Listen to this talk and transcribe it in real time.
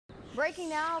Breaking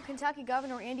now, Kentucky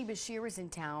Governor Andy Beshear is in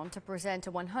town to present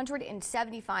a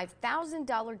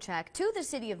 $175,000 check to the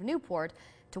city of Newport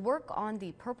to work on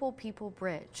the Purple People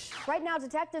Bridge. Right now,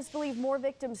 detectives believe more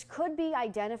victims could be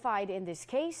identified in this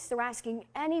case. They're asking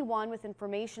anyone with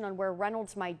information on where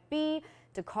Reynolds might be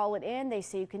to call it in. They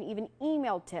say you can even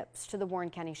email tips to the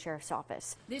Warren County Sheriff's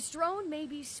Office. This drone may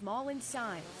be small in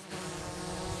size,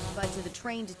 but to the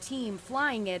trained team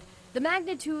flying it, the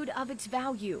magnitude of its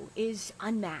value is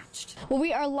unmatched. Well,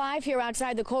 we are live here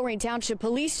outside the Colerain Township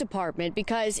Police Department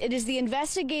because it is the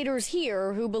investigators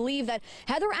here who believe that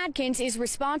Heather Adkins is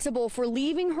responsible for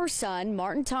leaving her son,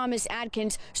 Martin Thomas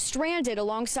Adkins, stranded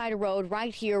alongside a road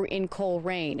right here in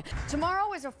Colerain.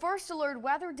 Tomorrow is a first alert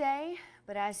weather day,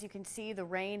 but as you can see, the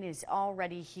rain is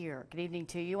already here. Good evening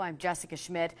to you. I'm Jessica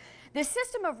Schmidt. This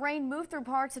system of rain moved through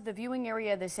parts of the viewing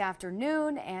area this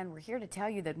afternoon, and we're here to tell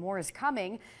you that more is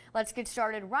coming. Let's get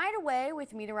started right away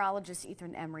with meteorologist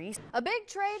Ethan Emery. A big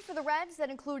trade for the Reds that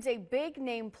includes a big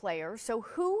name player. So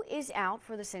who is out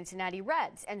for the Cincinnati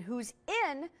Reds and who's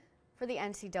in for the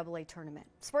NCAA tournament?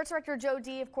 Sports director Joe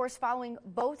D, of course, following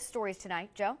both stories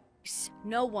tonight. Joe?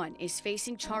 No one is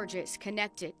facing charges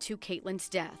connected to Caitlin's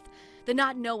death. The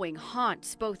not knowing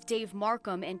haunts both Dave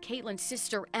Markham and Caitlin's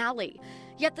sister Allie.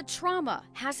 Yet the trauma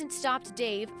hasn't stopped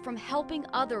Dave from helping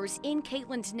others in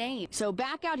Caitlin's name. So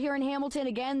back out here in Hamilton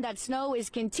again, that snow is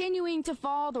continuing to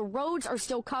fall. The roads are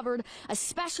still covered,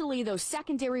 especially those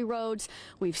secondary roads.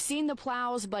 We've seen the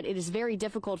plows, but it is very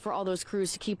difficult for all those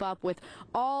crews to keep up with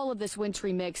all of this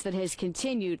wintry mix that has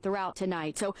continued throughout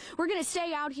tonight. So we're going to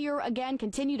stay out here again,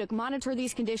 continue to monitor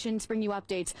these conditions, bring you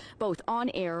updates both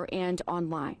on air and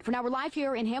online. For now, we're live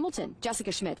here in Hamilton.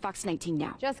 Jessica Schmidt, Fox 19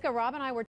 Now. Jessica, Rob and I were